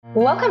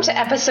Welcome to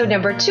episode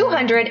number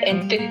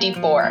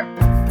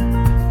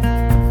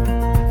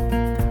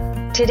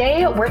 254.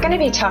 Today, we're going to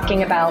be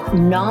talking about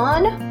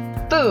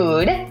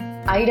non-food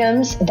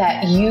items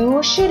that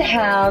you should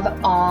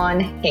have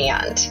on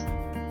hand.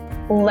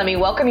 Let me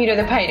welcome you to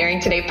the Pioneering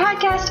Today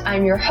podcast.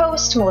 I'm your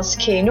host, Melissa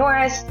K.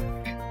 Norris,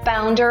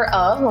 founder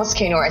of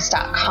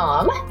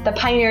melissaknorris.com, the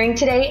Pioneering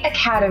Today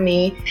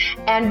Academy,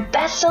 and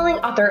best-selling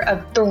author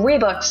of 3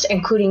 books,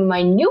 including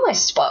my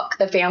newest book,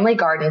 The Family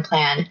Garden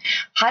Plan,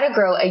 How to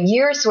Grow a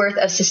Year's Worth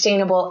of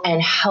Sustainable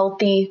and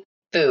Healthy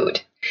Food.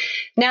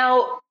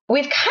 Now,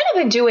 we've kind of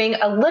been doing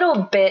a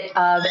little bit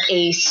of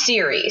a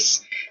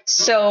series.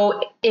 So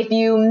if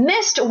you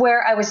missed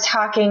where I was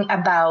talking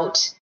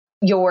about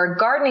your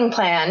gardening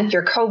plan,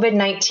 your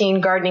COVID-19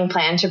 gardening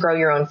plan to grow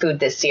your own food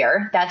this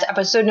year, that's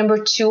episode number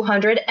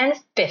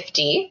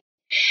 250.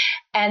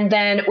 And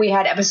then we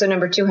had episode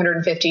number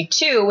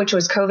 252, which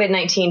was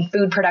COVID-19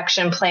 food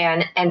production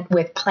plan and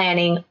with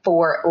planning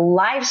for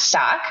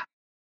livestock.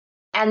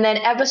 And then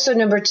episode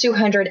number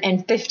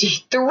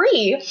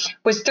 253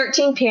 was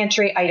 13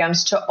 pantry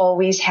items to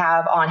always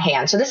have on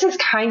hand. So this is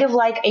kind of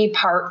like a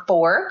part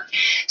 4.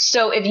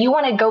 So if you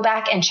want to go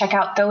back and check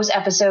out those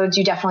episodes,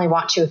 you definitely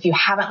want to if you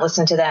haven't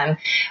listened to them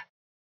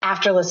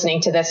after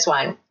listening to this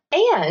one.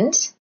 And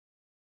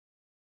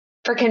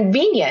for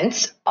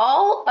convenience,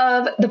 all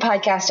of the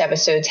podcast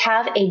episodes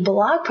have a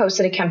blog post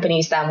that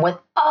accompanies them with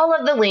all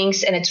of the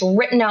links, and it's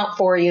written out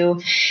for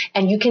you.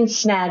 And you can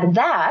snag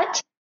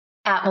that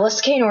at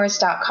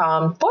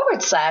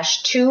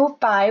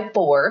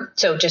melissaknorris.com/254.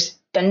 So just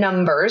the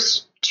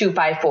numbers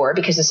 254,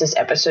 because this is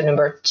episode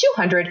number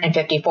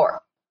 254.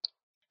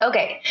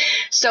 Okay,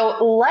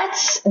 so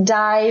let's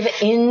dive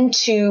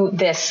into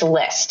this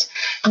list.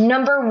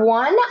 Number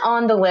 1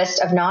 on the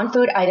list of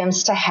non-food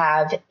items to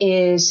have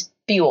is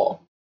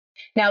fuel.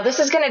 Now, this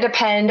is going to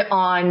depend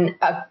on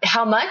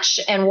how much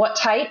and what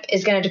type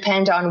is going to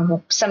depend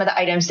on some of the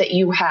items that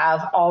you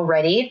have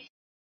already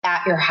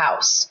at your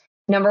house.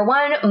 Number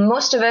 1,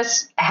 most of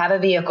us have a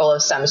vehicle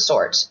of some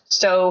sort.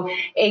 So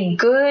a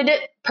good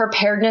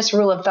preparedness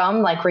rule of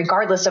thumb, like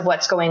regardless of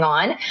what's going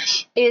on,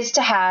 is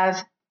to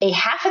have a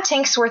half a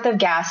tank's worth of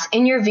gas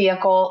in your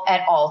vehicle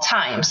at all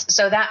times.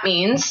 So that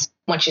means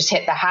once you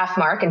hit the half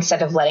mark,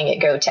 instead of letting it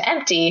go to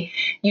empty,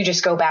 you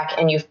just go back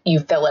and you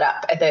fill it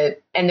up.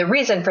 And the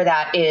reason for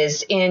that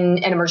is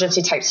in an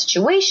emergency type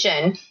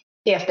situation,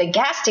 if the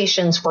gas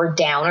stations were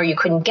down or you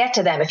couldn't get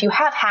to them, if you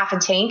have half a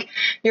tank,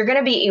 you're going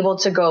to be able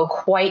to go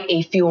quite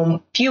a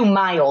few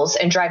miles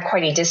and drive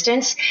quite a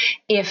distance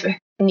if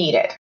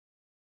needed.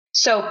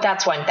 So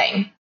that's one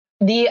thing.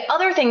 The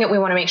other thing that we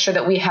want to make sure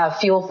that we have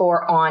fuel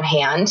for on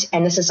hand,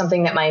 and this is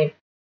something that my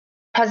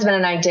husband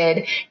and I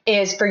did,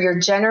 is for your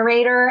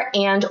generator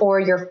and or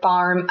your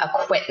farm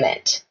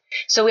equipment.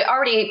 So we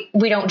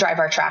don't drive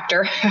our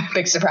tractor,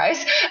 big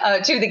surprise,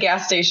 to the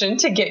gas station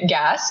to get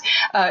gas.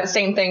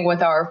 Same thing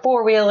with our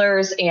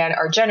 4-wheelers and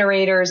our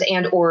generators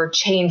and or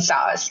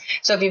chainsaws.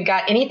 So if you've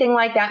got anything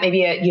like that,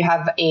 maybe you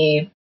have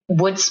a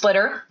wood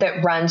splitter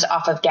that runs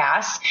off of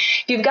gas.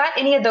 If you've got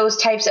any of those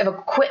types of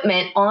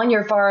equipment on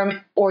your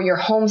farm or your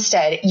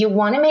homestead, you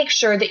want to make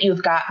sure that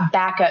you've got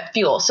backup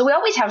fuel. So we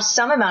always have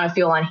some amount of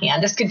fuel on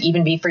hand. This could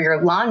even be for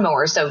your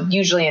lawnmower. So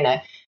usually in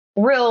a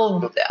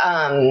real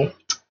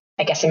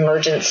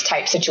emergence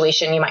type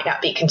situation, you might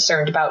not be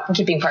concerned about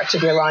keeping parts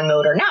of your lawn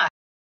mowed or not.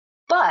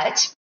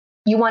 But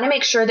you want to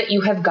make sure that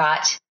you have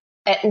got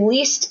at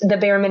least the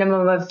bare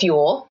minimum of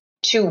fuel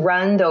to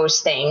run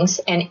those things.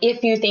 And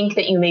if you think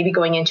that you may be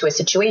going into a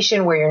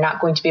situation where you're not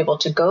going to be able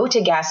to go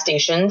to gas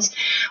stations,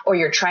 or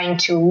you're trying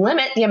to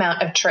limit the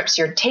amount of trips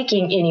you're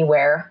taking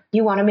anywhere,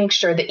 you want to make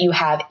sure that you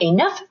have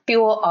enough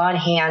fuel on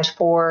hand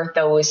for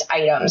those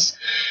items.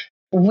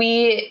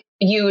 We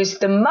use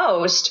the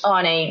most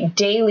on a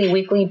daily,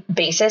 weekly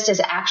basis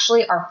is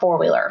actually our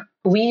 4-wheeler.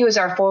 We use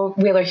our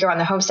 4-wheeler here on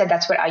the homestead.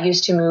 That's what I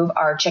use to move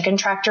our chicken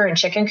tractor and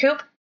chicken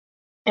coop.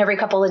 Every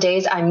couple of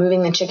days, I'm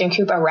moving the chicken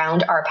coop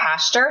around our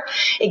pasture.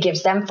 It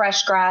gives them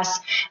fresh grass.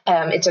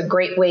 It's a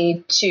great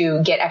way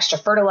to get extra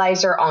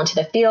fertilizer onto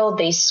the field.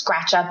 They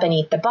scratch up and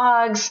eat the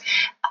bugs,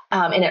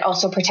 and it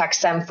also protects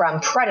them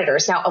from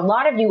predators. Now, a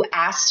lot of you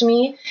asked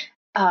me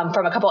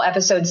from a couple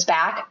episodes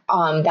back,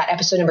 that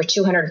episode number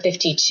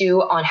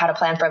 252 on how to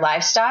plan for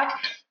livestock.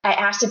 I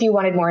asked if you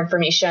wanted more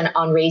information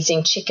on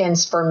raising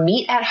chickens for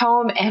meat at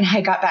home, and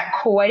I got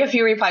back quite a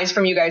few replies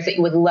from you guys that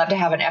you would love to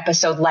have an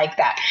episode like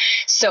that.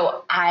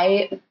 So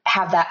I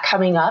have that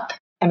coming up.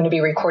 I'm going to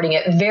be recording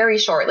it very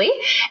shortly.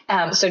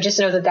 So just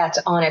know that that's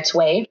on its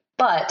way.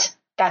 But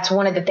that's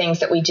one of the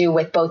things that we do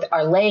with both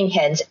our laying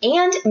hens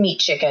and meat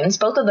chickens,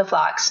 both of the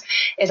flocks,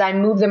 is I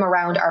move them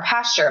around our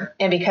pasture.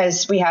 And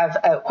because we have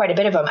quite a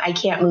bit of them, I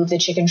can't move the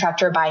chicken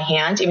tractor by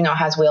hand, even though it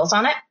has wheels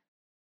on it.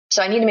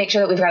 So I need to make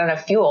sure that we've got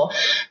enough fuel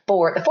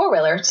for the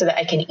 4-wheeler so that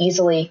I can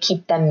easily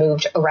keep them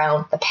moved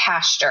around the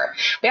pasture.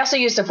 We also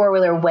use the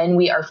 4-wheeler when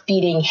we are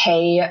feeding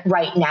hay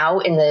right now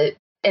in the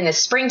in the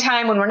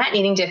springtime, when we're not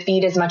needing to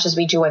feed as much as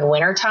we do in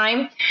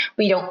wintertime,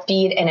 we don't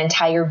feed an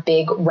entire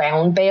big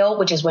round bale,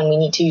 which is when we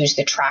need to use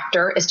the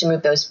tractor, is to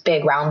move those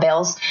big round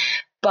bales.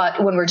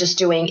 But when we're just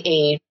doing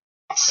a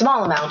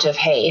small amount of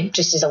hay,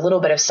 just as a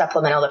little bit of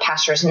supplemental, the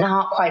pasture is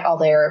not quite all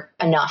there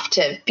enough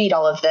to feed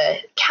all of the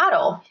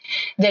cattle,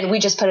 then we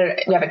just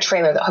we have a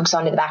trailer that hooks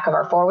onto the back of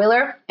our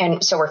four-wheeler.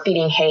 And so we're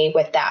feeding hay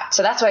with that.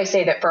 So that's why I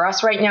say that for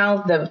us right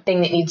now, the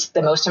thing that needs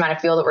the most amount of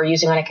fuel that we're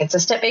using on a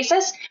consistent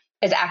basis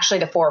is actually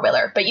the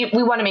four-wheeler. But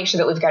we want to make sure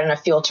that we've got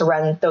enough fuel to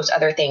run those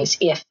other things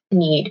if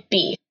need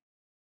be.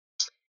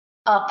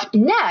 Up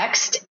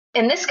next,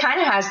 and this kind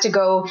of has to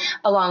go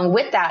along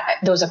with that,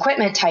 those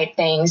equipment type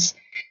things,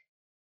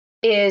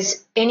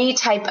 is any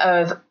type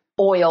of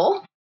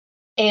oil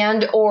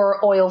and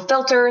or oil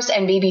filters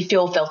and maybe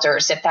fuel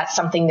filters, if that's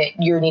something that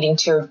you're needing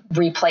to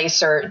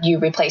replace or you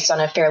replace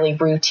on a fairly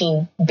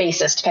routine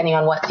basis, depending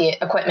on what the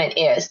equipment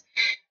is.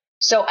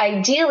 So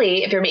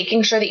ideally, if you're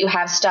making sure that you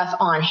have stuff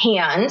on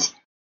hand,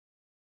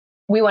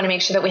 we want to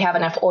make sure that we have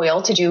enough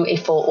oil to do a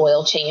full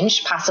oil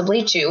change,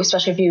 possibly two,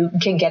 especially if you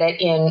can get it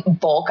in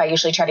bulk. I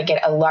usually try to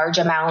get a large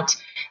amount.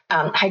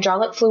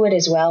 Hydraulic fluid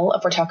as well,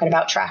 if we're talking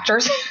about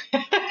tractors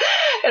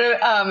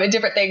and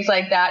different things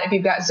like that. If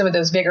you've got some of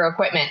those bigger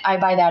equipment, I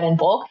buy that in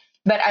bulk.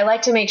 But I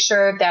like to make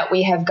sure that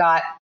we have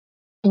got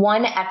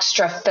one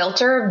extra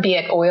filter, be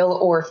it oil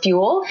or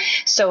fuel.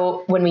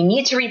 So when we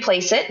need to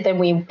replace it, then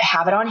we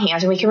have it on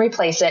hand and we can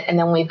replace it. And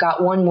then we've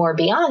got one more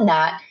beyond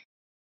that,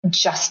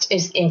 just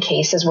as in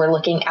case as we're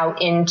looking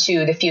out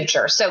into the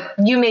future. So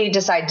you may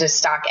decide to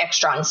stock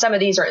extra on some of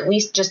these, or at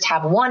least just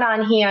have one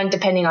on hand,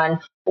 depending on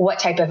what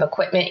type of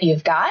equipment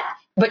you've got,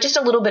 but just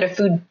a little bit of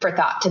food for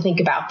thought to think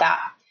about that.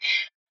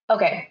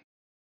 Okay.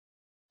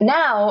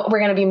 Now we're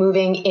going to be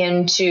moving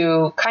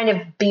into kind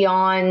of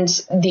beyond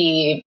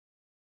the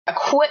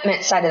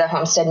equipment side of the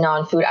homestead,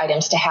 non-food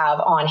items to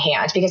have on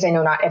hand, because I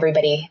know not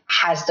everybody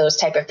has those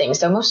type of things.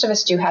 So most of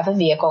us do have a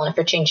vehicle, and if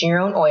you're changing your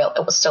own oil, it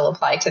will still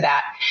apply to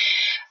that.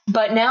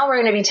 But now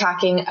we're going to be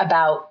talking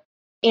about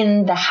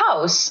in the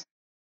house,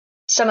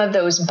 some of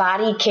those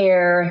body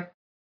care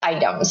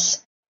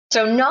items.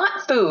 So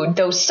not food,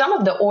 though some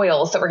of the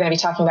oils that we're going to be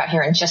talking about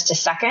here in just a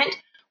second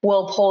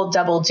will pull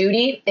double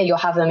duty. You'll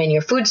have them in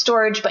your food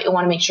storage, but you'll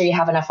want to make sure you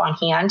have enough on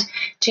hand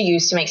to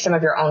use to make some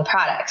of your own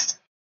products.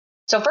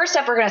 So first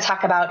up we're going to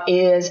talk about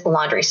is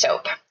laundry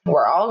soap.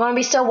 We're all going to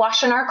be still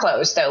washing our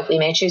clothes, though. We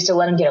may choose to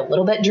let them get a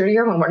little bit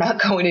dirtier when we're not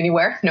going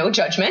anywhere. No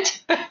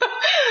judgment.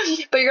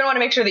 But you're going to want to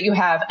make sure that you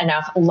have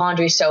enough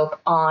laundry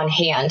soap on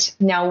hand.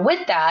 Now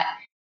with that,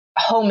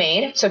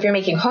 homemade. So if you're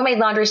making homemade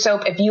laundry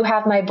soap, if you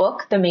have my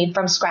book, The Made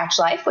from Scratch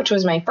Life, which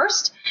was my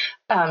first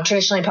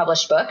traditionally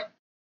published book,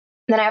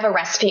 then I have a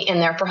recipe in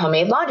there for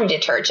homemade laundry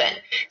detergent.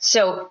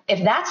 So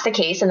if that's the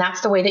case and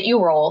that's the way that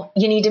you roll,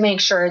 you need to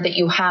make sure that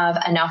you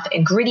have enough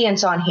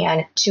ingredients on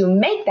hand to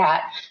make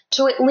that,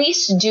 to at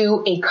least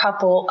do a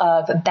couple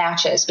of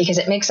batches, because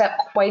it makes up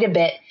quite a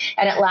bit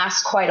and it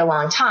lasts quite a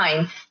long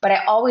time. But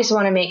I always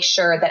want to make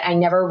sure that I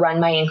never run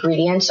my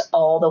ingredients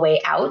all the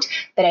way out,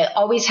 that I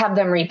always have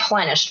them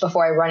replenished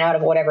before I run out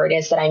of whatever it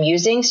is that I'm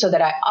using, so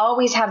that I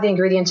always have the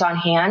ingredients on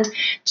hand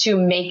to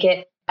make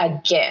it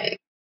again.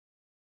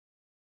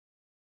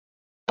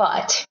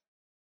 But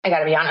I got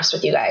to be honest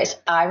with you guys,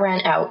 I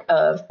ran out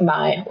of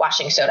my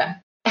washing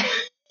soda.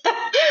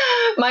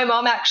 My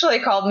mom actually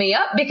called me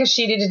up because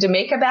she needed to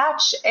make a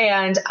batch,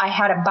 and I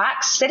had a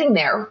box sitting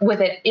there with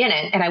it in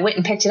it, and I went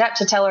and picked it up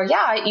to tell her,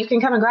 yeah, you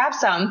can come and grab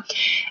some.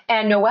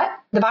 And know what?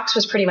 The box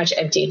was pretty much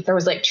empty. There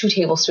was like 2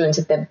 tablespoons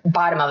at the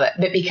bottom of it.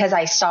 But because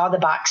I saw the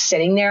box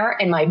sitting there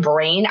in my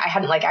brain, I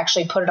hadn't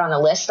actually put it on a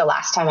list the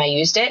last time I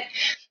used it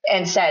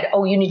and said,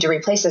 oh, you need to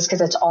replace this because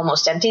it's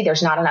almost empty.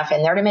 There's not enough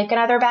in there to make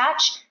another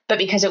batch. But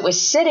because it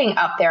was sitting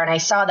up there and I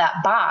saw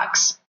that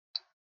box,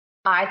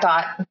 I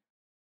thought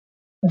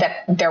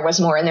that there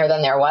was more in there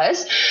than there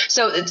was.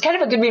 So it's kind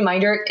of a good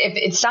reminder. If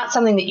it's not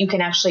something that you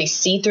can actually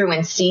see through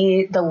and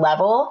see the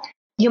level,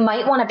 you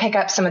might want to pick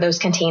up some of those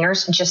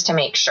containers just to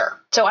make sure.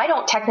 So I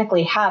don't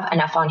technically have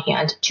enough on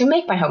hand to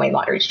make my homemade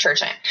laundry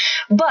detergent.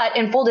 But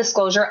in full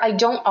disclosure, I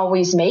don't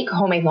always make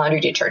homemade laundry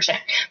detergent.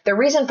 The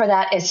reason for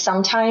that is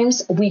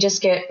sometimes we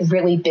just get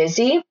really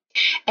busy,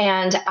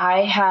 and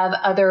I have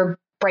other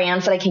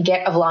brands that I can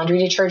get of laundry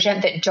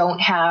detergent that don't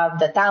have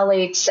the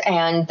phthalates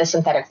and the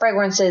synthetic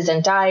fragrances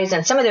and dyes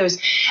and some of those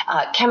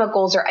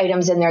chemicals or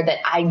items in there that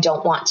I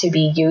don't want to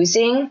be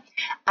using.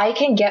 I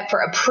can get for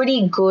a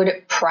pretty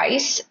good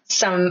price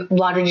some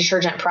laundry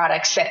detergent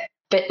products that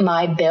fit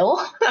my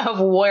bill of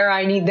where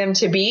I need them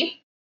to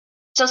be.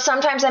 So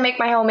sometimes I make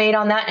my homemade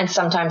on that and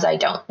sometimes I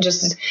don't.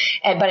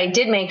 But I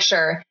did make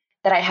sure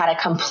that I had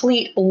a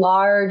complete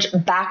large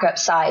backup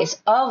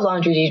size of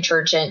laundry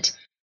detergent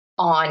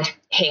on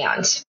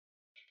hand.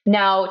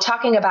 Now,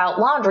 talking about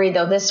laundry,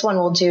 though this one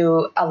will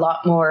do a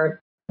lot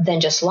more than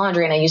just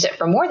laundry, and I use it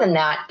for more than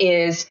that,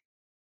 is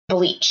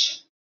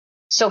bleach.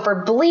 So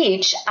for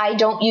bleach, I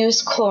don't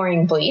use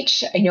chlorine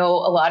bleach. I know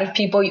a lot of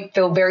people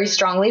feel very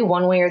strongly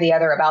one way or the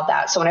other about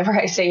that. So whenever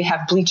I say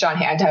have bleach on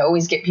hand, I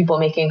always get people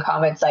making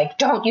comments like,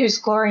 don't use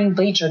chlorine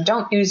bleach or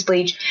don't use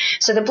bleach.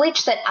 So the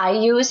bleach that I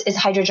use is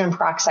hydrogen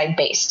peroxide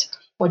based,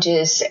 which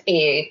is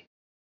a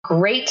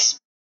great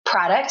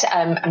product.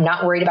 I'm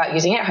not worried about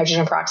using it.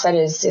 Hydrogen peroxide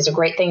is a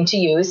great thing to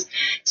use.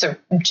 So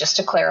just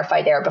to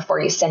clarify there before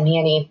you send me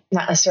any,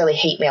 not necessarily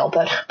hate mail,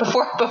 but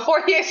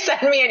before you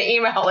send me an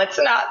email, it's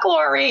not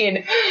chlorine.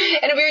 And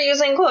if you're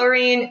using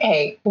chlorine,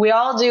 hey, we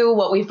all do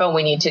what we feel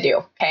we need to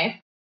do.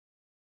 Okay.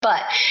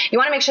 But you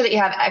want to make sure that you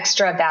have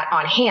extra of that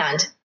on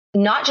hand.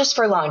 Not just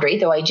for laundry,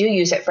 though I do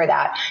use it for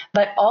that,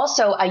 but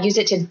also I use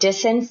it to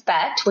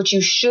disinfect, which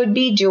you should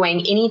be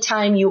doing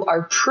anytime you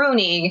are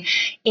pruning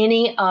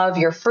any of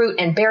your fruit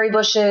and berry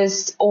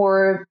bushes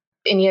or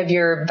any of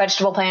your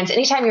vegetable plants.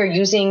 Anytime you're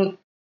using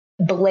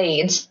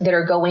blades that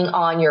are going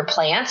on your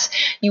plants,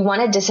 you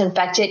want to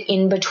disinfect it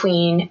in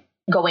between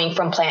going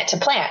from plant to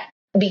plant,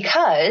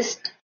 because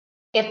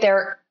if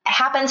there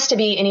happens to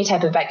be any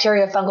type of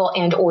bacteria, fungal,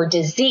 and or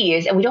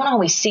disease, and we don't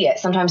always see it.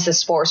 Sometimes the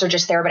spores are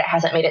just there, but it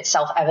hasn't made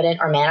itself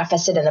evident or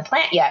manifested in the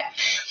plant yet.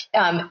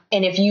 And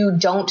if you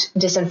don't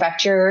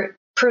disinfect your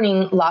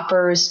pruning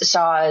loppers,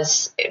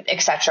 saws,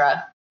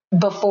 etc.,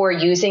 before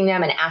using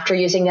them and after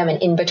using them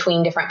and in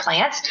between different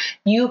plants,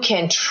 you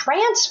can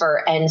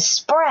transfer and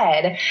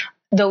spread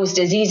those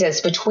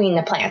diseases between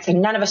the plants.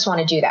 And none of us want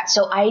to do that.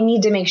 So I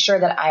need to make sure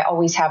that I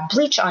always have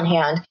bleach on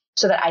hand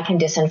so that I can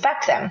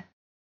disinfect them.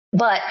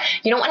 But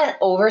you don't want to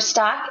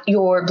overstock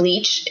your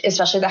bleach,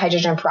 especially the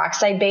hydrogen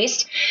peroxide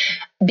based,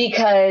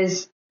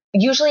 because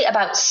usually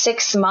about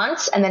 6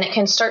 months and then it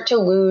can start to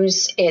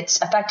lose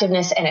its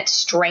effectiveness and its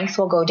strength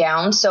will go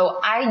down. So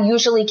I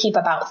usually keep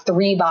about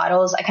 3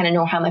 bottles. I kind of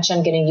know how much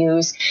I'm going to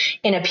use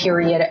in a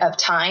period of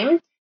time.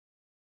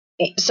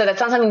 So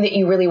that's not something that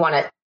you really want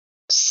to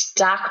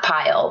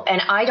stockpile.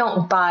 And I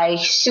don't buy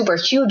super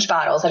huge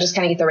bottles. I just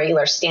kind of get the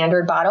regular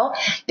standard bottle,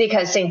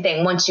 because same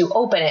thing, once you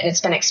open it and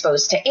it's been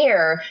exposed to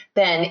air,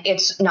 then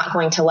it's not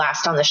going to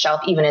last on the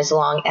shelf even as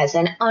long as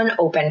an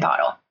unopened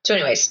bottle. So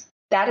anyways,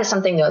 that is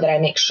something though that I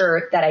make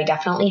sure that I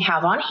definitely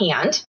have on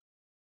hand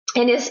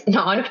and is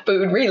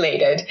non-food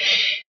related.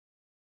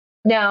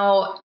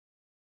 Now,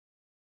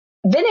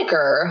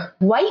 vinegar,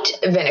 white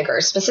vinegar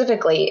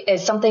specifically,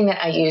 is something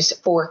that I use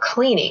for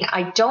cleaning.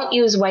 I don't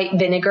use white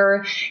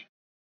vinegar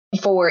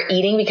for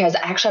eating because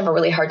I actually have a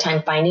really hard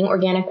time finding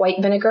organic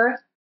white vinegar.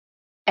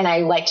 And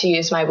I like to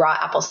use my raw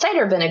apple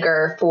cider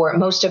vinegar for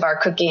most of our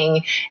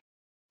cooking.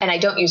 And I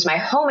don't use my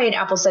homemade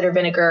apple cider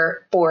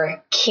vinegar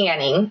for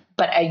canning,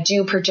 but I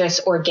do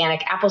purchase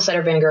organic apple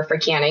cider vinegar for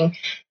canning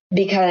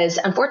because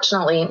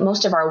unfortunately,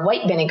 most of our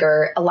white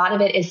vinegar, a lot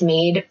of it is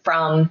made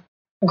from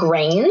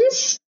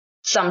grains,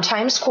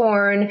 sometimes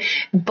corn,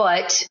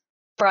 but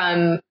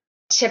from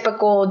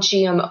typical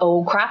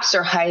GMO crops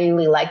or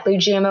highly likely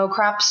GMO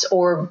crops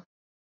or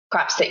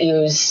crops that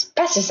use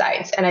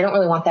pesticides. And I don't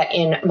really want that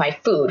in my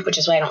food, which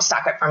is why I don't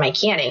stock it for my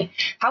canning.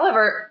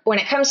 However, when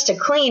it comes to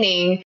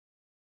cleaning,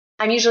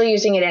 I'm usually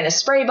using it in a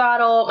spray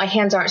bottle. My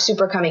hands aren't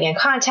super coming in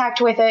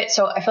contact with it.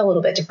 So I feel a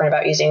little bit different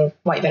about using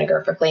white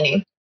vinegar for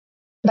cleaning.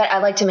 But I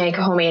like to make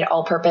a homemade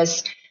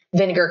all-purpose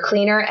vinegar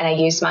cleaner, and I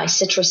use my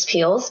citrus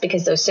peels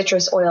because those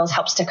citrus oils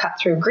helps to cut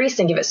through grease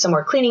and give it some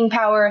more cleaning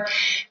power.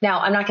 Now,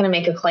 I'm not going to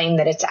make a claim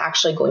that it's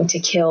actually going to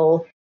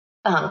kill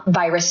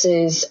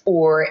viruses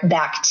or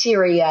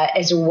bacteria,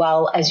 as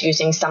well as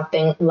using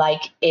something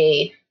like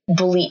a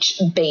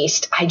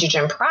bleach-based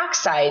hydrogen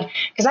peroxide,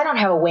 because I don't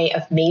have a way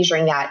of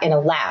measuring that in a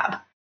lab.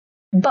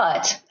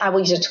 But I will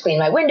use it to clean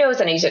my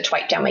windows, and I use it to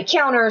wipe down my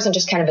counters and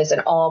just kind of as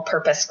an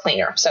all-purpose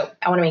cleaner. So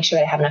I want to make sure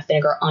that I have enough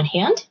vinegar on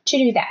hand to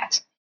do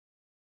that.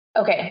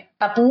 Okay,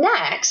 up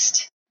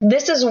next,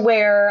 this is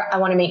where I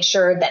want to make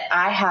sure that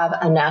I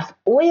have enough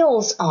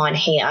oils on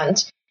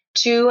hand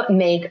to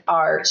make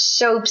our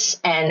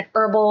soaps and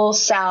herbal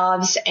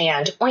salves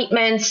and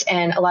ointments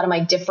and a lot of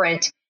my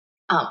different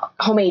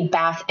homemade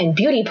bath and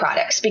beauty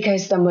products,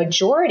 because the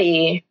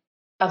majority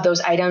of those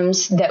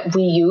items that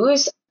we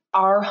use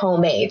are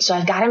homemade. So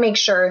I've got to make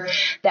sure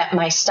that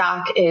my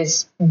stock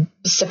is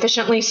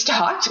sufficiently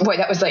stocked. Boy,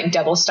 that was like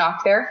double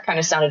stock there. Kind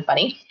of sounded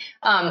funny.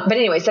 But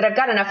anyways, that I've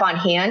got enough on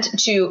hand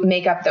to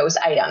make up those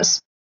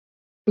items.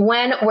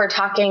 When we're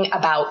talking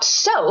about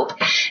soap,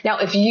 now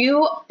if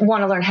you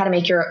want to learn how to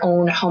make your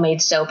own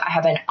homemade soap, I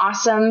have an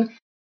awesome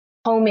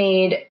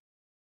homemade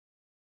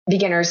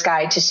beginner's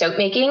guide to soap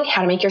making,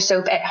 how to make your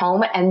soap at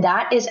home. And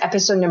that is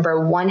episode number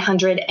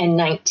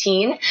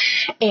 119.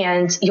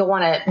 And you'll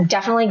want to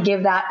definitely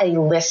give that a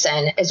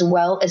listen, as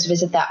well as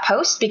visit that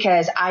post,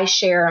 because I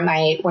share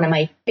one of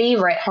my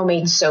favorite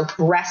homemade soap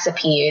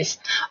recipes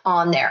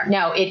on there.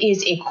 Now, it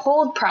is a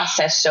cold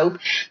process soap,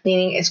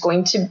 meaning it's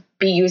going to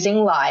be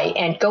using lye,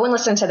 and go and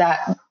listen to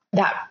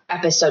that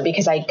episode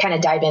because I kind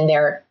of dive in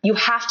there. You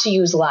have to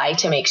use lye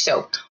to make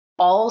soap.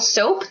 All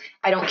soap,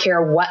 I don't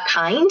care what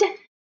kind,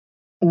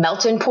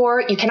 melt and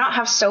pour, you cannot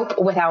have soap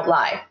without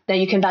lye. Now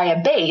you can buy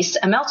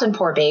a melt and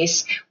pour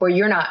base where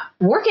you're not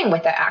working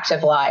with the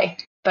active lye,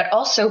 but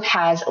also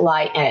has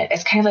lye in it.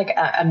 It's kind of like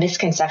a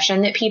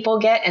misconception that people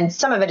get. And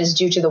some of it is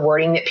due to the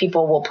wording that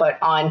people will put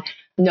on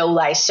no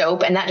lye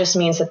soap. And that just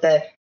means that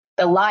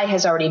the lye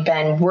has already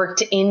been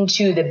worked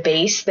into the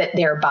base that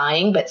they're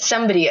buying, but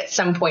somebody at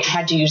some point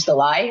had to use the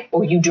lye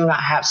or you do not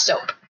have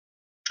soap.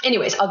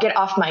 Anyways, I'll get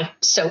off my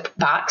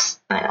soapbox.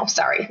 I know,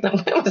 sorry,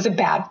 that was a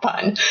bad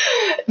pun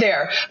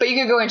there, but you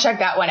can go and check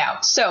that one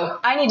out. So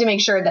I need to make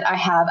sure that I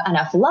have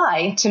enough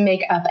lye to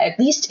make up at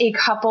least a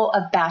couple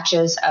of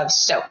batches of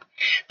soap.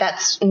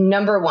 That's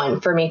number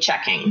one for me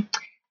checking.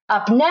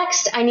 Up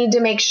next, I need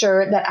to make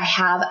sure that I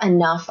have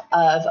enough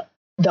of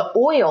the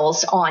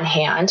oils on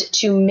hand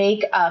to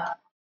make up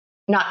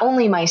not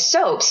only my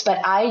soaps,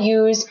 but I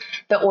use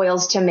the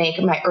oils to make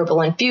my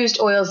herbal infused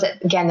oils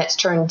that's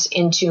turned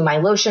into my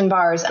lotion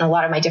bars and a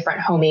lot of my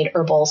different homemade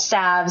herbal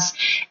salves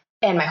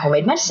and my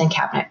homemade medicine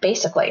cabinet,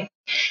 basically.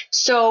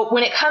 So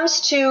when it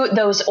comes to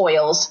those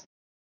oils,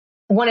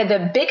 one of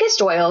the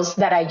biggest oils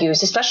that I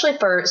use, especially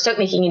for soap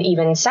making and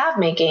even salve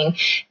making,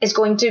 is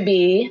going to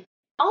be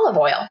olive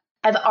oil.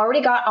 I've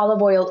already got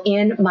olive oil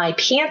in my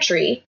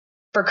pantry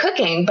for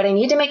cooking, but I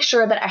need to make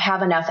sure that I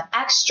have enough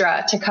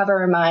extra to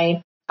cover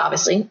my,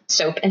 obviously,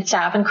 soap and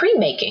salve and cream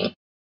making.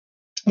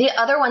 The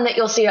other one that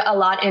you'll see a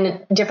lot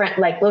in different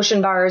like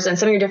lotion bars and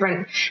some of your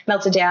different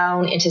melted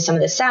down into some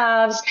of the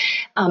salves,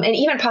 and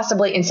even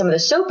possibly in some of the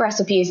soap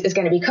recipes is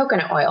going to be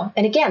coconut oil.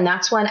 And again,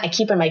 that's one I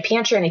keep in my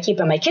pantry and I keep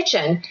in my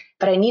kitchen,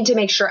 but I need to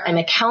make sure I'm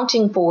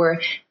accounting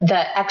for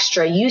the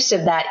extra use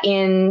of that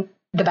in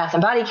the Bath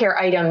and Body Care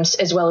items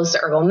as well as the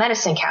herbal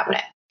medicine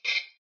cabinet.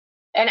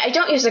 And I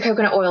don't use the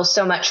coconut oil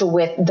so much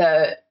with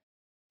the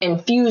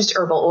infused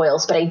herbal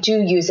oils, but I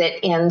do use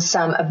it in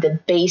some of the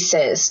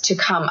bases to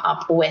come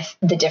up with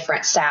the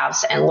different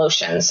salves and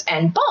lotions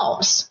and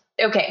balms.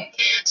 Okay,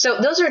 so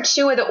those are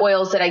two of the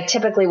oils that I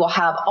typically will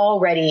have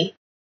already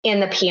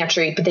in the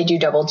pantry, but they do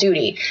double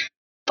duty.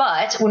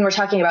 But when we're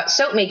talking about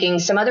soap making,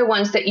 some other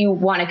ones that you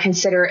want to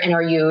consider and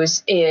or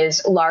use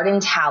is lard and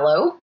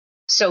tallow.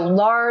 So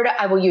lard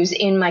I will use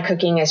in my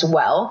cooking as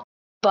well.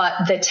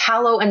 But the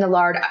tallow and the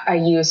lard I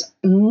use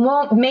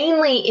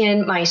mainly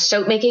in my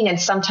soap making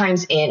and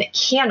sometimes in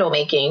candle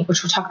making,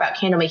 which we'll talk about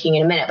candle making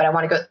in a minute, but I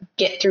want to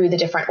get through the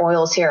different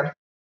oils here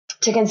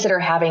to consider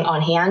having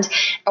on hand,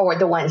 or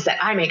the ones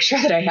that I make sure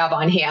that I have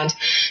on hand.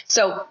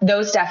 So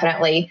those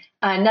definitely.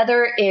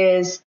 Another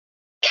is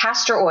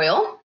castor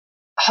oil,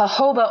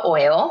 jojoba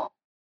oil,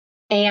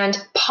 and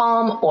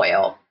palm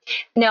oil.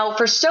 Now,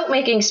 for soap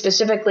making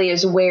specifically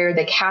is where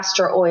the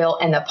castor oil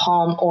and the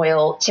palm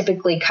oil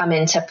typically come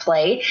into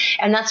play.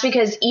 And that's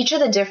because each of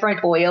the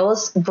different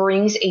oils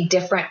brings a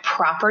different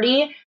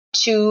property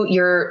to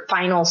your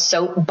final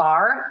soap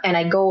bar. And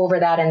I go over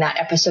that in that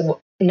episode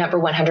number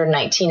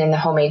 119 in the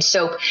homemade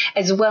soap,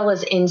 as well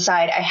as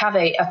inside. I have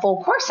a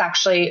full course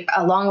actually,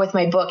 along with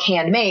my book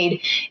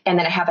Handmade. And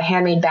then I have a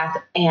Handmade Bath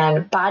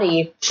and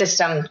Body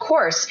System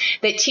course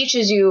that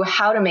teaches you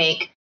how to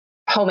make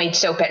homemade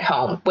soap at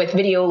home with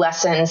video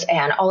lessons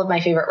and all of my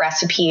favorite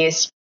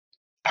recipes,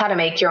 how to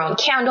make your own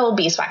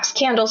beeswax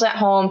candles at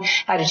home,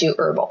 how to do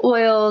herbal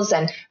oils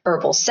and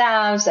herbal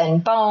salves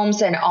and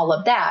balms and all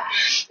of that.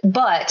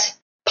 But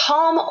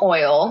palm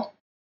oil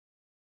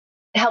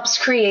helps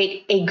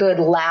create a good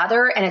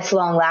lather and it's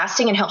long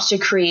lasting and helps to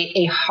create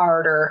a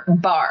harder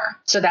bar.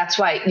 So that's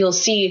why you'll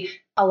see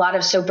a lot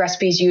of soap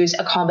recipes use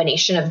a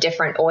combination of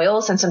different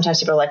oils. And sometimes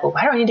people are like, well,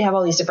 why do I need to have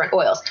all these different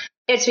oils?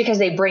 It's because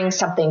they bring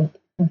something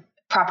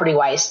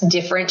property-wise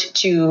different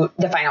to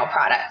the final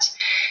product.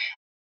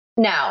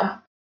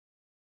 Now,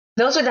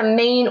 those are the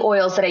main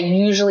oils that I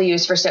usually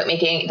use for soap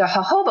making. The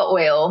jojoba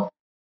oil,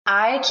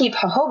 I keep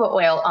jojoba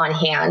oil on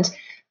hand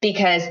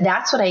because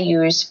that's what I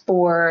use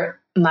for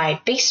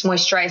my face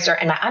moisturizer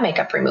and my eye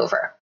makeup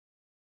remover.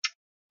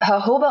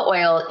 Jojoba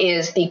oil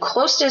is the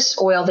closest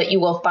oil that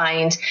you will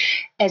find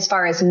as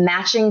far as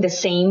matching the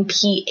same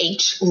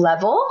pH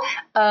level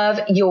of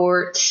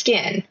your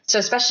skin. So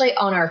especially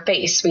on our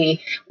face,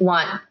 we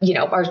want,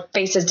 our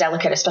face is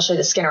delicate, especially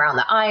the skin around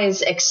the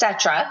eyes,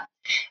 etc.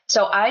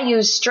 So I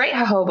use straight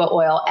jojoba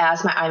oil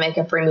as my eye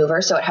makeup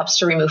remover. So it helps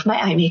to remove my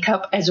eye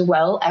makeup as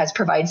well as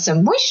provide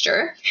some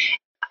moisture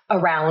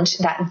around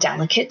that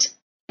delicate,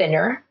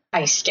 thinner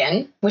eye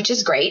skin, which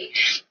is great.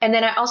 And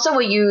then I also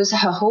will use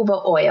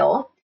jojoba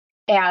oil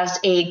as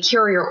a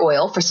carrier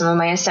oil for some of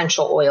my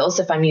essential oils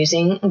if I'm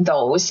using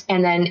those.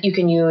 And then you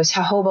can use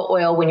jojoba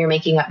oil when you're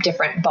making up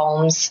different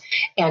balms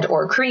and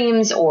or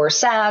creams or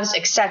salves,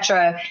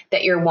 etc.,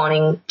 that you're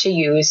wanting to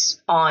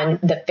use on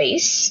the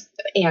face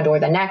and or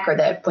the neck or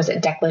the, was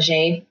it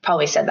décolleté?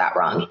 Probably said that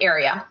wrong,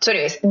 area. So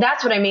anyways,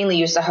 that's what I mainly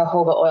use the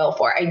jojoba oil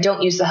for. I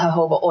don't use the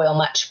jojoba oil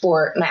much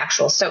for my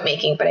actual soap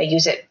making, but I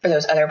use it for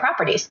those other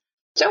properties.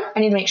 So I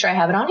need to make sure I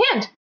have it on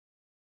hand.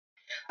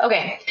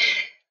 Okay.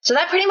 So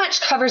that pretty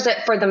much covers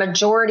it for the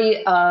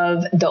majority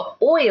of the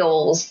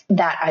oils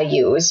that I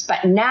use.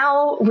 But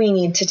now we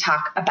need to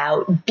talk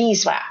about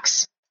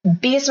beeswax.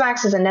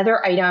 Beeswax is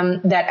another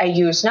item that I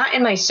use, not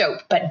in my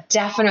soap, but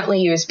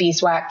definitely use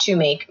beeswax to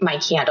make my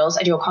candles.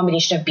 I do a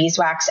combination of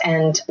beeswax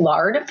and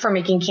lard for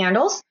making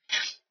candles.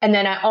 And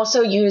then I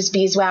also use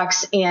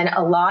beeswax in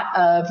a lot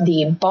of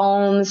the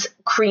balms,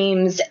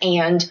 creams,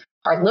 and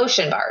hard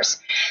lotion bars.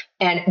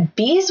 And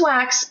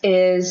beeswax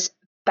is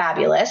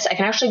fabulous. I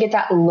can actually get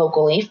that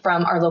locally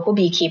from our local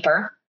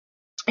beekeeper.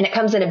 And it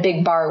comes in a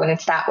big bar when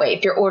it's that way.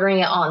 If you're ordering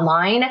it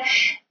online,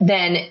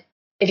 then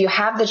if you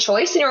have the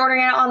choice and you're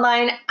ordering it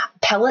online,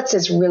 pellets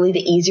is really the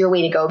easier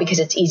way to go because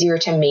it's easier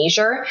to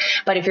measure.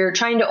 But if you're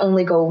trying to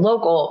only go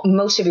local,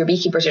 most of your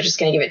beekeepers are just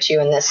going to give it to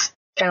you in this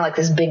kind of like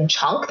this big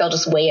chunk. They'll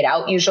just weigh it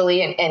out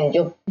usually and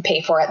you'll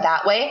pay for it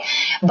that way.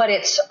 But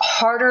it's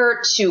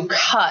harder to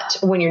cut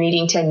when you're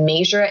needing to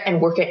measure it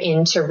and work it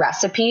into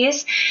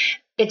recipes.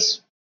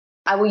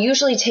 I will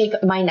usually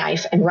take my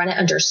knife and run it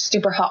under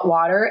super hot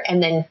water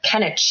and then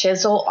kind of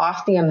chisel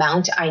off the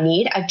amount I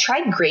need. I've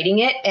tried grating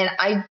it and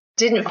I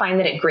didn't find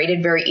that it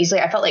grated very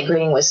easily. I felt like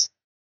grating was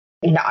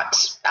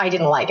I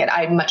didn't like it.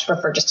 I much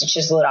prefer just to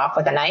chisel it off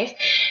with a knife.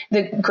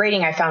 The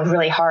grating I found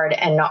really hard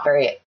and not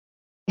very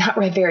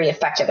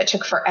effective. It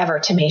took forever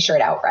to measure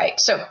it out right.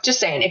 So just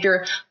saying, if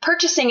you're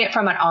purchasing it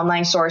from an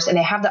online source and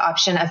they have the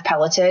option of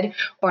pelleted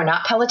or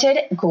not pelleted,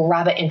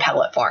 grab it in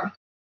pellet form.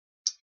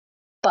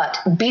 But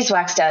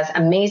beeswax does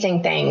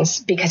amazing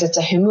things because it's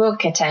a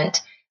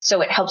humectant.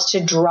 So it helps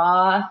to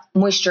draw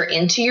moisture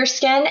into your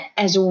skin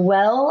as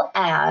well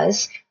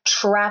as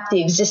trap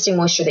the existing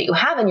moisture that you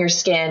have in your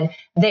skin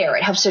there.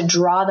 It helps to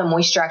draw the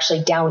moisture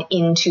actually down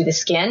into the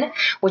skin,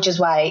 which is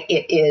why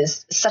it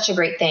is such a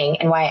great thing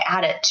and why I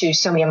add it to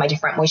so many of my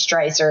different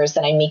moisturizers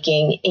that I'm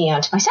making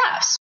and my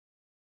salves.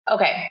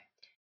 Okay.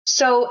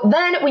 So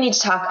then we need to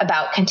talk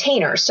about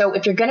containers. So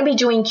if you're going to be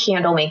doing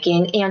candle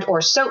making and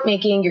or soap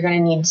making, you're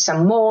going to need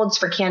some molds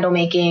for candle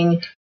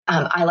making.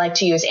 I like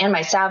to use, and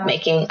my salve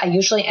making, I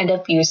usually end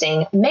up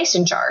using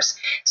mason jars.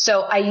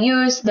 So I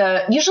use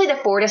usually the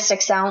 4 to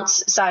 6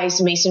 ounce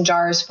size mason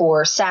jars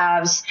for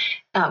salves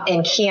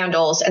and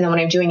candles. And then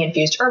when I'm doing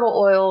infused herbal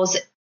oils,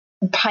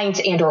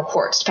 pints and or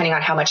quarts, depending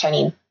on how much I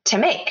need to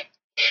make.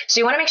 So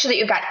you want to make sure that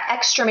you've got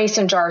extra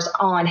mason jars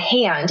on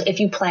hand if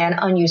you plan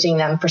on using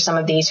them for some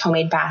of these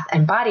homemade bath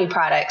and body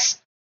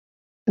products,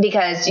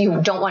 because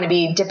you don't want to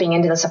be dipping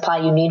into the supply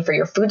you need for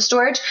your food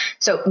storage.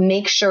 So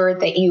make sure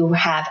that you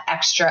have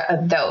extra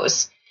of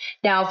those.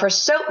 Now for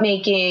soap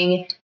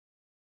making,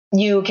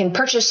 you can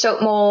purchase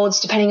soap molds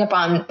depending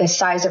upon the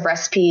size of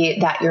recipe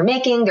that you're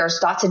making.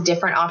 There's lots of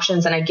different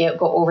options, and I go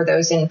over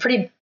those in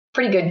pretty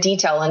good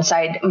detail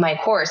inside my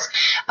course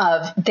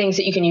of things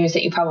that you can use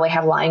that you probably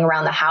have lying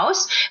around the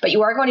house, but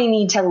you are going to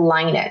need to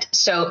line it.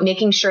 So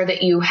making sure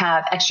that you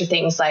have extra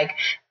things like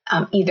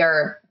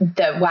either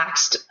the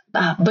waxed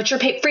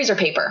freezer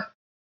paper.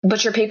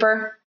 Butcher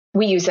paper,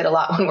 we use it a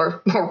lot when we're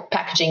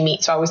packaging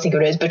meat, so I always think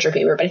of it as butcher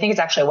paper, but I think it's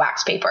actually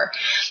wax paper.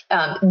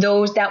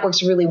 That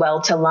works really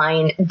well to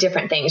line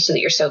different things so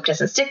that your soap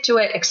doesn't stick to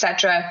it,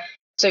 etc.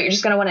 So you're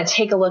just going to want to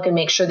take a look and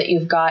make sure that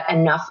you've got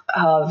enough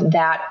of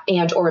that,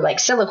 and or like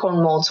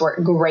silicone molds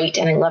work great.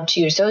 And I love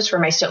to use those for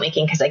my soap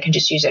making because I can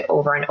just use it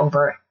over and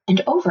over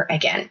and over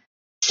again.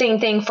 Same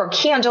thing for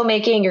candle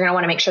making. You're going to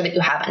want to make sure that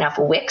you have enough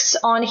wicks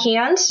on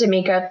hand to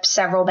make up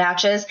several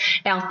batches.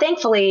 Now,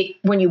 thankfully,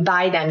 when you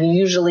buy them,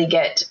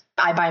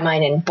 I buy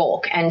mine in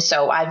bulk. And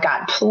so I've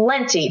got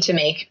plenty to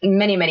make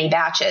many, many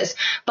batches.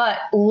 But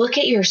look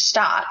at your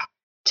stock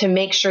to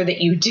make sure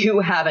that you do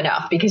have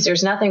enough, because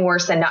there's nothing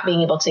worse than not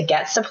being able to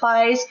get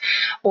supplies,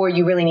 or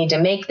you really need to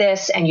make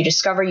this and you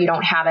discover you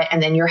don't have it,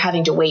 and then you're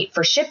having to wait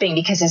for shipping,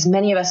 because as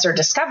many of us are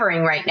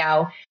discovering right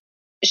now,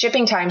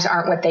 shipping times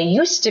aren't what they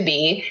used to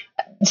be.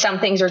 Some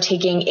things are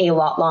taking a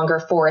lot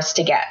longer for us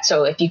to get.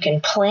 So if you can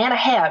plan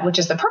ahead, which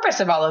is the purpose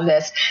of all of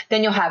this,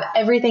 then you'll have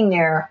everything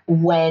there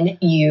when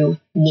you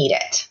need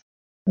it.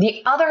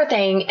 The other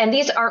thing, and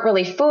these aren't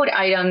really food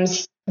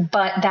items,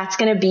 but that's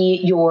going to be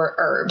your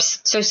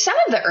herbs. So some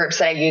of the herbs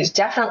that I use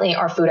definitely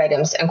are food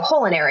items and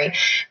culinary,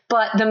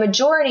 but the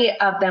majority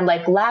of them,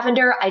 like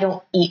lavender, I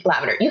don't eat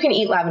lavender. You can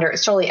eat lavender.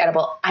 It's totally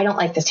edible. I don't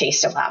like the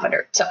taste of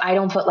lavender. So I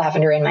don't put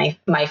lavender in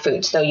my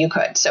foods, though you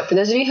could. So for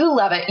those of you who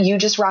love it, you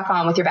just rock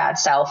on with your bad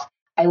self.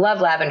 I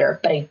love lavender,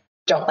 but I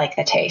don't like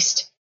the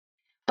taste.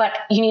 But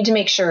you need to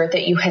make sure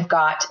that you have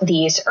got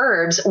these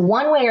herbs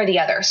one way or the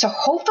other. So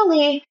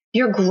hopefully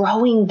you're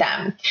growing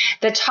them.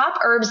 The top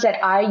herbs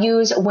that I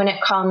use when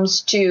it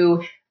comes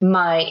to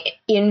my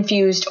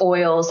infused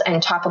oils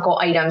and topical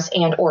items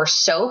and or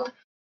soap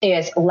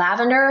is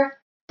lavender,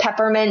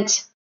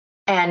 peppermint,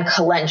 and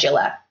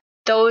calendula.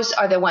 Those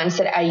are the ones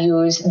that I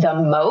use the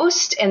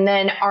most. And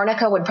then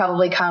arnica would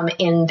probably come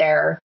in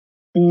there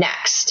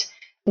next.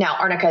 Now,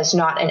 arnica is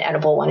not an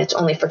edible one. It's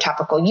only for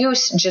topical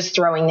use, just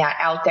throwing that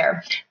out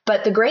there.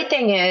 But the great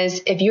thing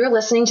is, if you're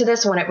listening to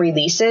this when it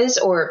releases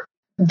or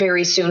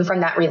very soon from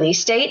that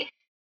release date,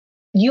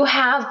 you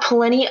have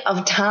plenty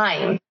of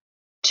time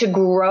to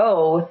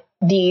grow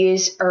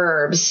these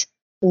herbs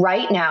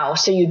right now,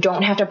 so you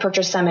don't have to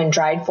purchase them in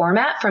dried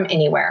format from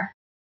anywhere.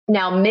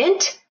 Now,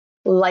 mint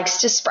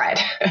likes to spread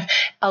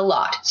a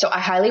lot. So I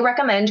highly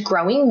recommend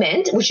growing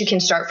mint, which you can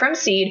start from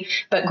seed,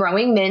 but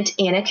growing mint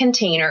in a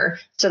container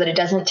so that it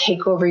doesn't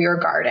take over your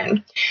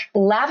garden.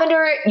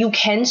 Lavender, you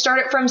can start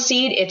it from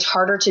seed. It's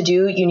harder to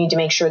do. You need to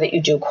make sure that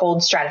you do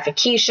cold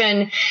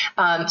stratification.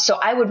 So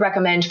I would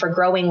recommend for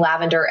growing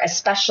lavender,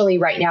 especially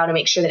right now, to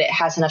make sure that it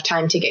has enough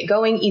time to get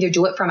going, either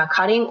do it from a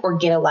cutting or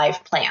get a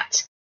live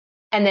plant.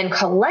 And then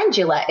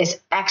calendula is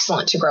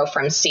excellent to grow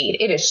from seed.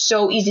 It is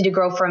so easy to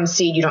grow from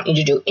seed. You don't need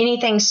to do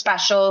anything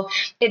special.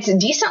 It's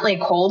decently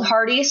cold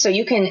hardy, so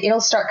it'll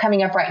start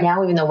coming up right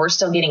now, even though we're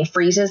still getting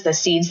freezes, the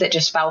seeds that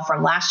just fell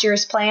from last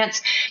year's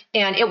plants,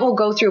 and it will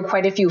go through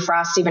quite a few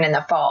frosts even in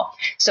the fall.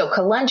 So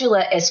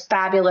calendula is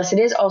fabulous. It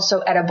is also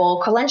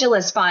edible. Calendula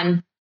is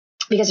fun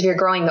because if you're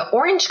growing the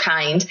orange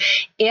kind,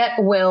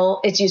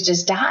 it's used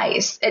as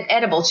dyes,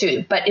 edible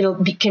too, but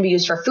can be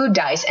used for food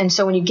dyes. And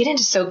so when you get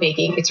into soap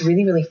making, it's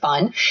really, really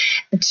fun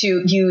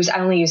to use. I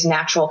only use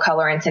natural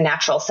colorants and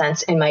natural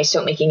scents in my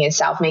soap making and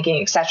salve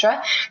making,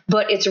 etc.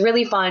 But it's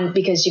really fun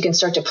because you can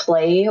start to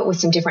play with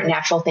some different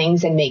natural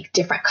things and make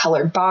different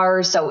colored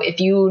bars. So if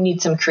you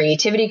need some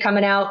creativity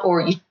coming out,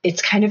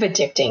 it's kind of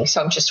addicting.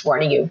 So I'm just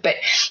warning you, but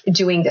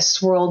doing the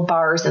swirled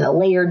bars and the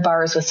layered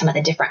bars with some of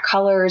the different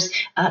colors,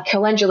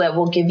 calendula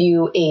will give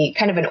you a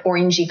kind of an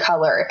orangey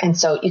color. And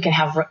so you can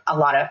have a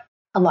lot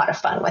of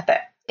fun with it.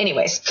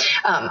 Anyways,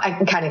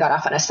 I kind of got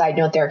off on a side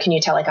note there. Can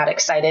you tell I got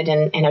excited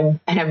and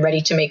I'm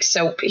ready to make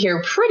soap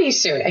here pretty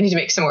soon. I need to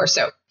make some more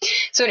soap.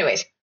 So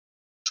anyways,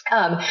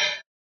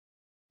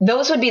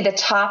 those would be the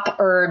top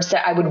herbs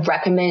that I would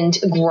recommend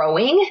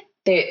growing.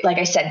 Like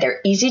I said, they're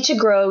easy to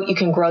grow. You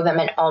can grow them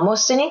in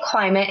almost any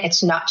climate.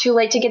 It's not too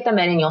late to get them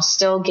in, and you'll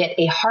still get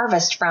a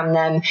harvest from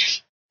them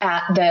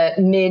at the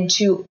mid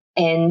to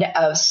end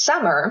of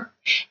summer.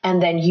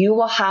 And then you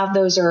will have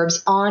those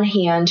herbs on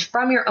hand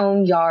from your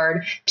own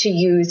yard to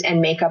use and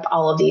make up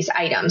all of these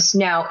items.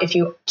 Now, if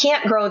you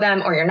can't grow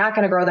them, or you're not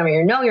going to grow them, or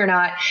you're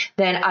not,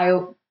 then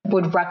I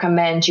would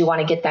recommend you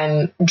want to get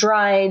them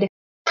dried.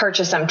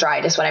 Purchase them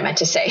dried is what I meant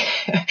to say,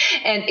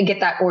 and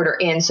get that order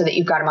in so that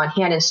you've got them on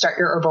hand and start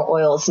your herbal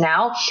oils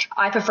now.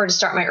 I prefer to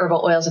start my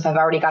herbal oils if I've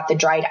already got the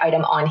dried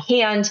item on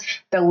hand.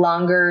 The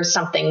longer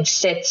something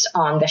sits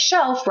on the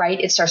shelf, right,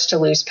 it starts to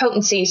lose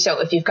potency.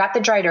 So if you've got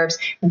the dried herbs,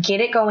 get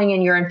it going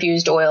in your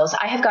infused oils.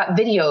 I have got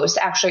videos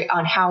actually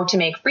on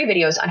free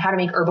videos on how to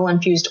make herbal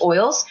infused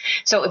oils.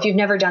 So if you've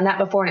never done that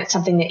before and it's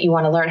something that you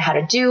want to learn how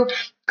to do,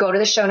 go to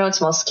the show notes,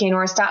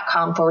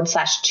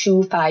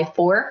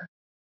 melissanorris.com/254.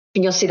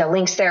 And you'll see the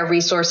links there,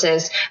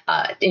 resources,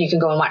 and you can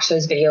go and watch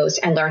those videos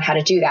and learn how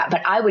to do that.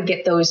 But I would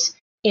get those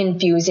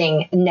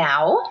infusing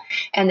now,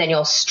 and then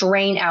you'll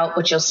strain out,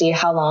 which you'll see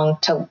how long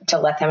to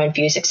let them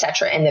infuse,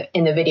 etc.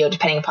 in the video,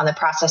 depending upon the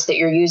process that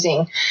you're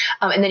using.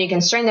 And then you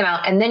can strain them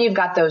out, and then you've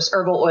got those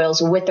herbal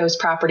oils with those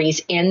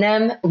properties in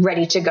them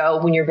ready to go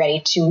when you're ready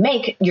to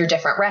make your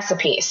different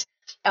recipes.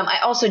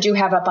 I also do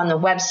have up on the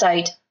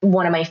website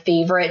one of my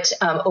favorite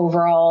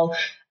overall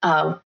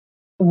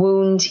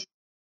wound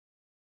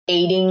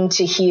aiding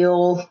to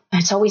heal.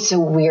 It's always so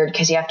weird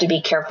because you have to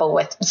be careful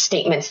with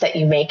statements that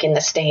you make in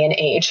this day and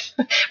age.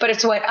 But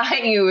it's what I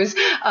use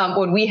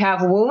when we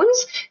have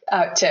wounds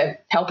to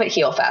help it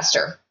heal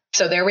faster.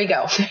 So there we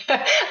go.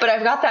 But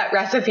I've got that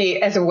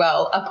recipe as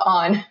well up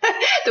on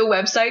the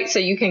website, so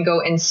you can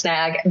go and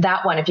snag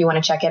that one if you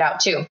want to check it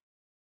out too.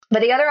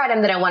 But the other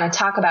item that I want to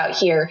talk about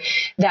here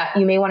that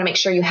you may want to make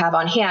sure you have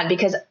on hand,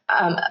 because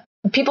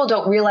people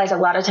don't realize a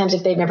lot of times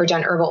if they've never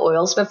done herbal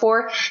oils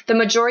before, the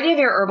majority of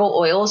your herbal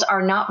oils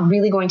are not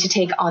really going to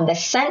take on the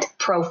scent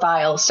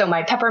profile. So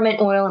my peppermint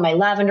oil and my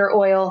lavender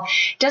oil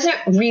doesn't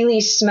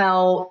really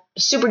smell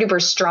super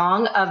duper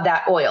strong of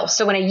that oil.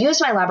 So when I use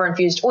my lavender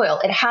infused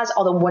oil, it has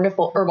all the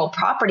wonderful herbal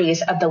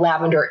properties of the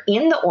lavender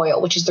in the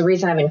oil, which is the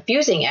reason I'm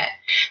infusing it.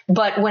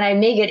 But when I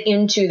make it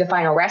into the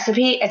final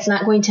recipe, it's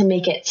not going to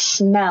make it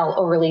smell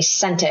overly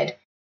scented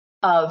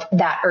of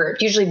that herb,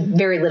 usually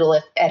very little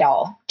if at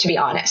all, to be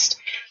honest.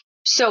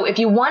 So if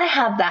you want to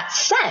have that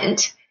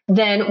scent,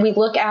 then we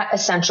look at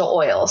essential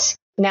oils.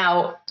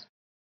 Now,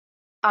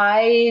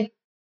 I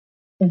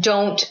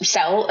don't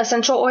sell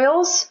essential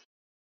oils.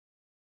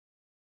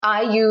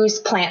 I use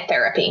plant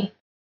therapy.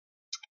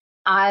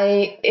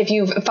 If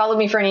you've followed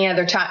me for any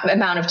other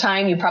amount of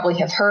time, you probably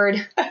have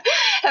heard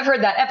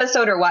that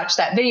episode or watched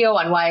that video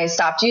on why I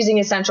stopped using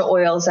essential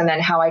oils and then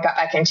how I got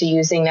back into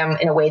using them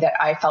in a way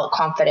that I felt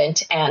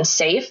confident and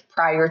safe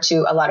prior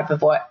to a lot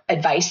of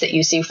advice that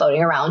you see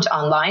floating around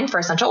online for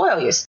essential oil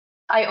use.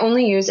 I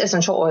only use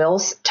essential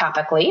oils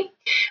topically,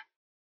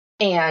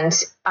 and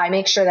I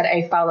make sure that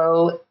I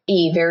follow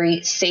a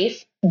very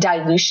safe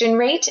dilution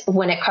rate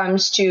when it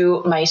comes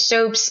to my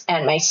soaps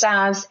and my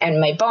salves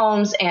and my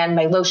balms and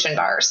my lotion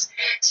bars.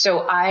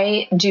 So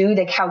I do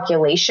the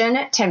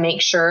calculation to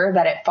make sure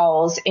that it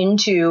falls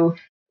into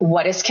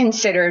what is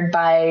considered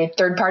by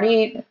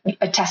third-party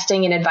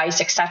testing and advice,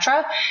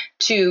 etc.,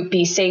 to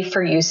be safe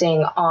for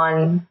using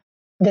on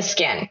the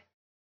skin.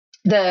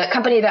 The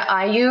company that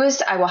I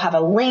use, I will have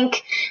a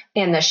link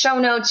in the show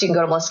notes. You can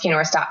go to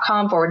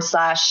melissanorris.com/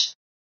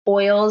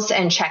 oils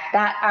and check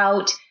that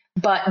out.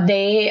 But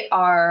they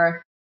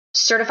are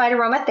certified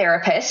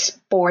aromatherapists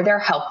for their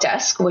help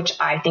desk, which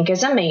I think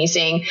is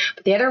amazing.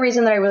 But the other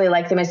reason that I really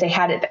like them is they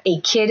had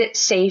a kid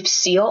safe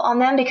seal on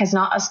them, because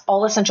not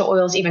all essential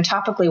oils, even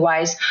topically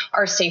wise,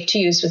 are safe to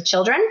use with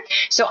children.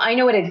 So I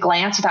know at a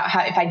glance if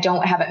I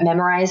don't have it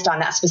memorized on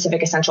that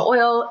specific essential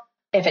oil,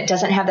 if it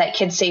doesn't have that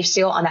kid safe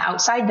seal on the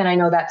outside, then I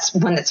know that's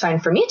one that's fine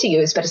for me to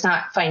use, but it's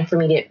not fine for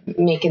me to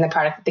make in the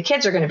product that the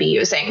kids are going to be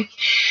using.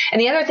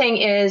 And the other thing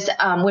is,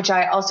 which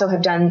I also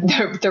have done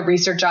the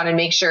research on and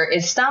make sure,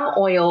 is some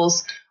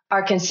oils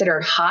are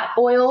considered hot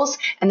oils,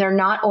 and they're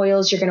not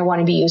oils you're going to want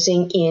to be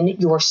using in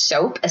your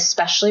soap,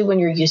 especially when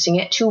you're using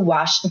it to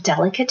wash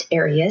delicate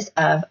areas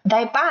of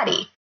thy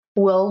body.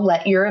 We'll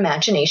let your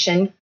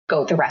imagination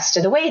go the rest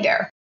of the way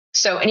there.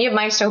 So any of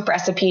my soap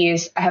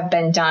recipes have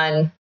been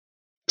done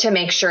to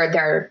make sure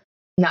they're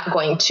not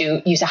going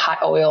to use a hot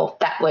oil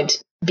that would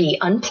be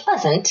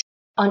unpleasant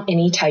on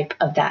any type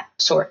of that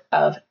sort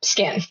of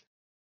skin.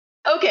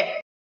 Okay,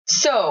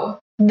 so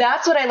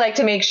that's what I like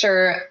to make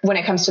sure when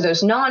it comes to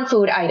those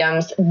non-food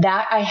items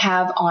that I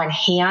have on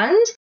hand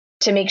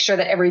to make sure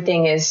that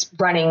everything is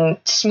running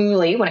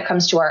smoothly when it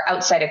comes to our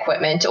outside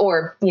equipment,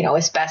 or,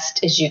 as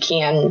best as you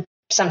can.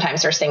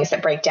 Sometimes there's things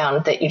that break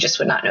down that you just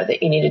would not know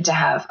that you needed to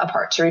have a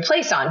part to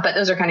replace on. But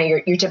those are kind of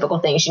your typical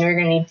things. You're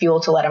going to need fuel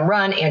to let them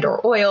run and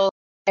or oil,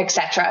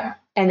 etc.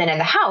 And then in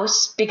the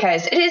house,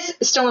 because it is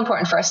still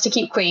important for us to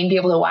keep clean, be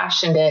able to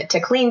wash and to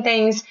clean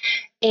things.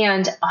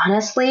 And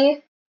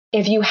honestly,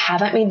 if you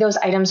haven't made those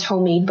items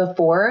homemade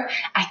before,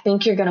 I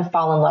think you're going to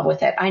fall in love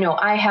with it. I know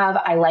I have.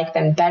 I like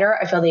them better.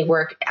 I feel they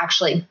work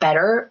actually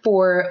better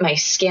for my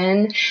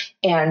skin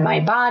and my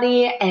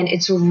body. And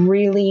it's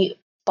really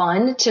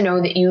fun to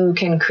know that you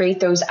can create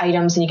those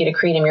items and you get to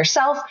create them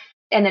yourself.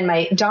 And then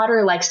my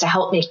daughter likes to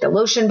help make the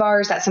lotion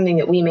bars. That's something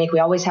that we make. We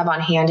always have on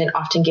hand and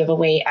often give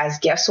away as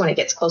gifts when it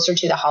gets closer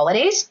to the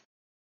holidays.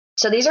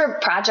 So these are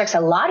projects,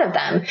 a lot of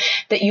them,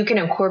 that you can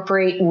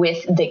incorporate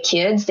with the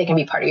kids. They can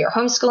be part of your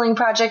homeschooling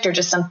project or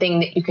just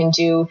something that you can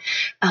do,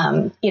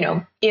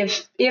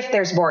 if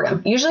there's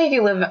boredom. Usually if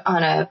you live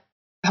on a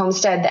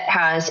homestead that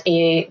has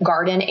a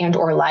garden and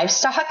or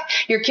livestock,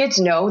 your kids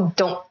know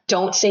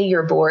don't say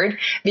you're bored,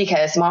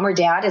 because mom or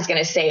dad is going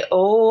to say,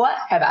 oh,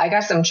 have I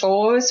got some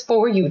chores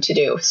for you to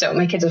do. So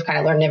my kids have kind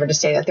of learned never to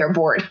say that they're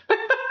bored.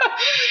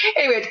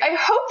 Anyways, I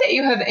hope that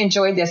you have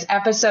enjoyed this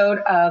episode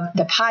of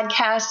the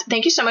podcast.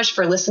 Thank you so much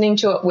for listening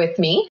to it with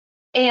me.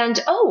 And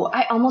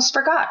I almost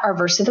forgot our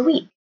verse of the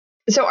week.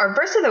 So our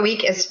verse of the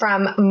week is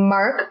from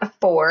Mark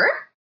 4,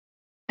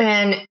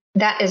 and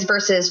that is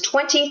verses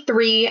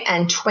 23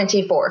 and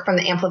 24 from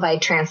the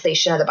Amplified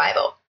Translation of the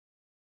Bible.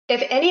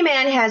 If any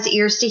man has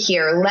ears to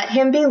hear, let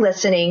him be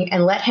listening,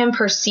 and let him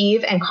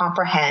perceive and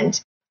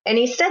comprehend. And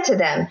he said to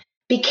them,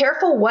 be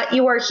careful what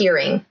you are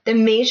hearing. The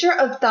measure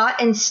of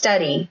thought and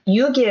study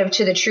you give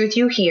to the truth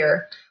you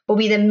hear will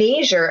be the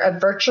measure of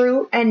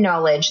virtue and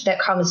knowledge that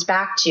comes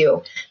back to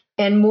you,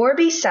 and more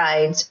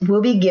besides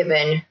will be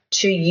given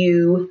to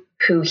you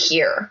who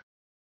hear.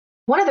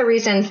 One of the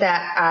reasons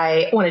that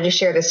I wanted to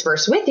share this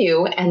verse with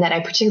you, and that I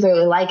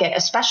particularly like it,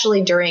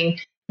 especially during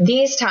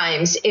these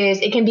times,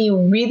 is it can be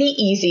really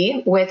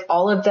easy with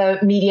all of the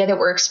media that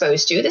we're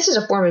exposed to. This is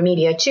a form of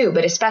media too,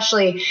 but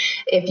especially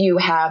if you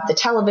have the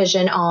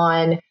television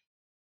on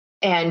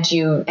and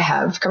you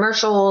have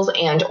commercials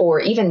and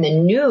or even the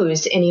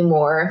news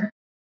anymore,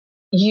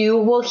 you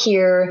will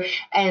hear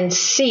and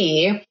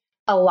see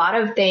a lot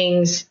of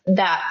things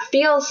that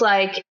feels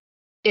like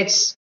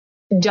it's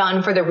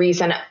done for the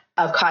reason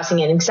of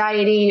causing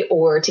anxiety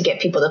or to get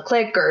people to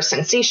click or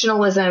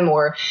sensationalism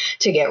or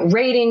to get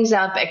ratings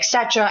up,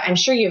 etc. I'm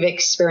sure you've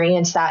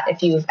experienced that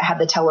if you've had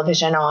the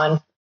television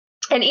on.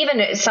 And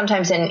even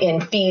sometimes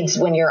in feeds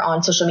when you're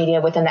on social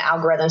media within the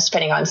algorithms,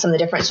 depending on some of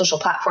the different social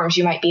platforms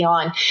you might be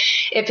on,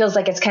 it feels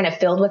like it's kind of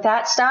filled with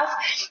that stuff.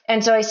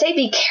 And so I say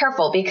be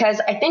careful, because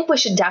I think we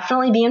should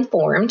definitely be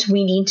informed.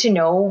 We need to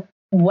know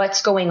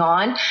what's going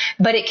on,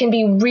 but it can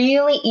be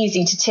really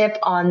easy to tip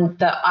on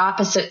the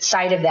opposite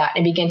side of that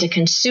and begin to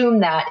consume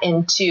that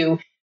and to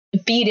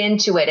feed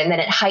into it. And then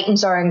it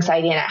heightens our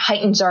anxiety and it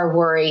heightens our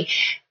worry.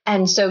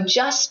 And so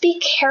just be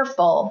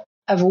careful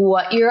of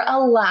what you're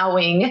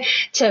allowing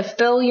to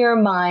fill your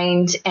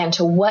mind and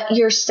to what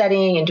you're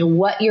studying and to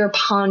what you're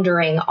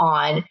pondering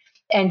on.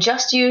 And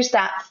just use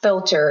that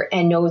filter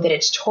and know that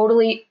it's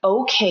totally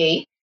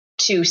okay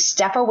to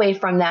step away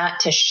from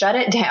that, to shut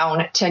it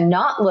down, to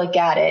not look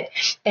at it,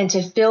 and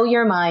to fill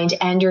your mind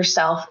and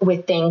yourself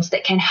with things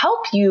that can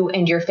help you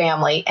and your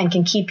family and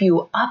can keep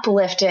you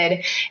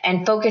uplifted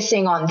and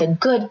focusing on the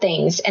good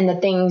things and the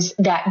things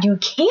that you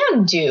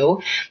can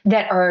do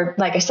that are,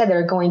 like I said, that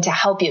are going to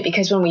help you.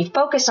 Because when we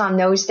focus on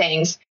those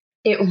things,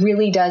 it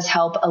really does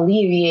help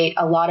alleviate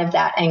a lot of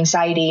that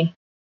anxiety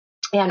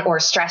and or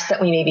stress that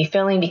we may be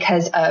feeling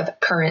because of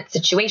current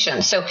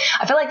situations. So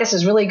I feel like this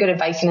is really good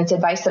advice, and it's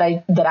advice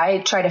that I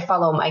try to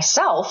follow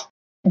myself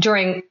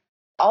during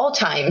all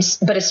times,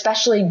 but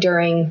especially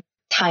during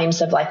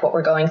times of like what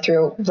we're going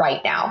through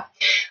right now.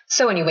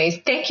 So anyways,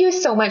 thank you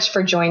so much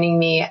for joining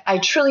me. I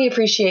truly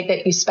appreciate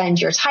that you spend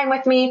your time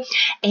with me,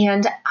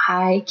 and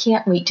I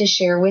can't wait to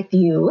share with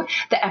you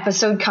the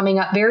episode coming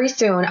up very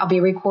soon. I'll be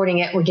recording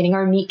it. We're getting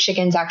our meat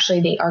chickens. Actually,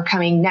 they are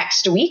coming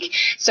next week.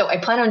 So I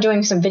plan on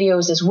doing some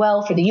videos as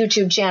well for the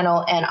YouTube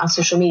channel and on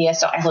social media.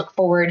 So I look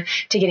forward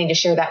to getting to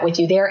share that with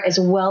you there, as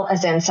well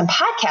as in some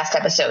podcast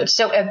episodes.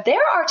 So if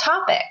there are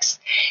topics,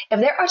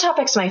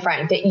 my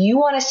friend, that you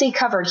want to see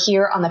covered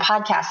here on the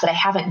podcast that I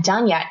haven't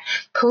done yet,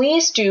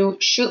 please do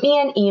shoot me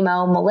an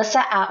email,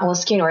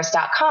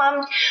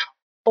 melissa@melissanorris.com,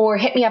 or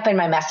hit me up in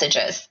my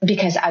messages,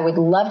 because I would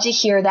love to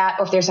hear that.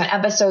 Or if there's an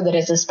episode that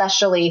has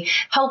especially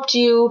helped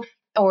you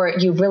or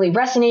you really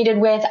resonated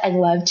with, I'd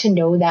love to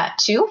know that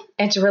too.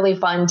 It's really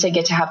fun to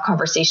get to have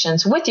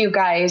conversations with you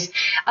guys,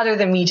 other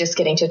than me just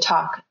getting to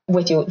talk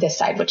with you this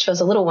side, which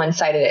feels a little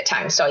one-sided at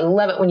times. So I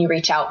love it when you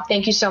reach out.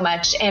 Thank you so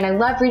much. And I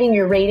love reading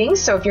your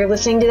ratings. So if you're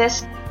listening to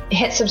this,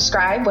 hit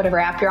subscribe, whatever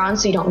app you're on,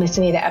 so you don't miss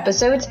any of the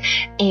episodes,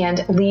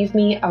 and leave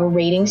me a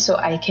rating so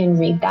I can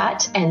read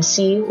that and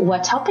see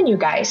what's helping you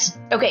guys.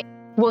 Okay,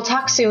 we'll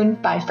talk soon.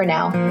 Bye for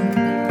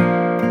now.